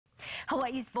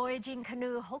Hawaii's voyaging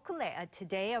canoe Hokulea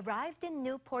today arrived in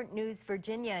Newport,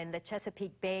 Virginia in the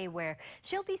Chesapeake Bay, where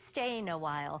she'll be staying a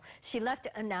while. She left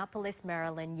Annapolis,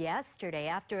 Maryland yesterday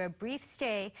after a brief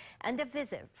stay and a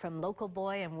visit from local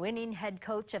boy and winning head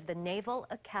coach of the Naval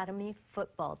Academy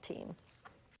football team.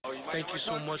 Thank you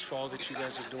so much for all that you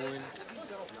guys are doing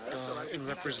in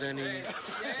representing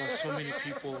so many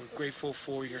people. Grateful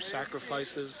for your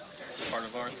sacrifices. Part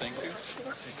of our thank you.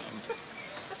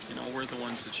 You know, we're the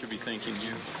ones that should be thanking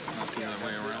you, not the other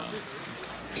way around.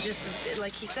 Just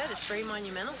like he said, it's very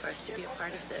monumental for us to be a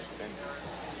part of this, and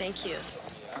thank you.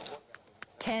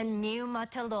 Ken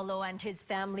Niumatalolo and his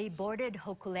family boarded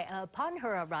Hokulea upon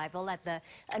her arrival at the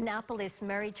Annapolis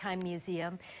Maritime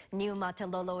Museum.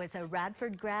 Niumatalolo is a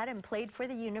Radford grad and played for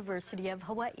the University of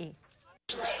Hawaii.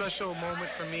 Special moment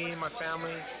for me and my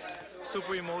family.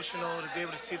 Super emotional to be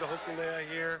able to see the Hokulea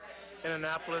here in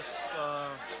Annapolis,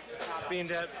 being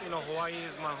that, Hawaii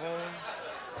is my home,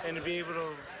 and to be able to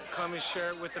come and share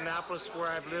it with Annapolis, where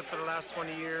I've lived for the last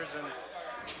 20 years. And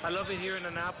I love it here in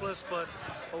Annapolis, but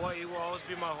Hawaii will always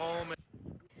be my home.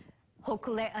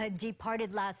 Hokulea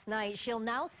departed last night. She'll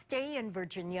now stay in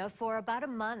Virginia for about a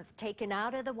month, taken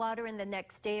out of the water in the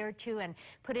next day or two and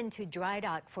put into dry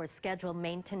dock for scheduled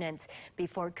maintenance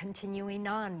before continuing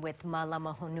on with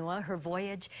Mālama Honua, her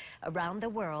voyage around the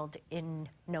world in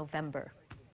November.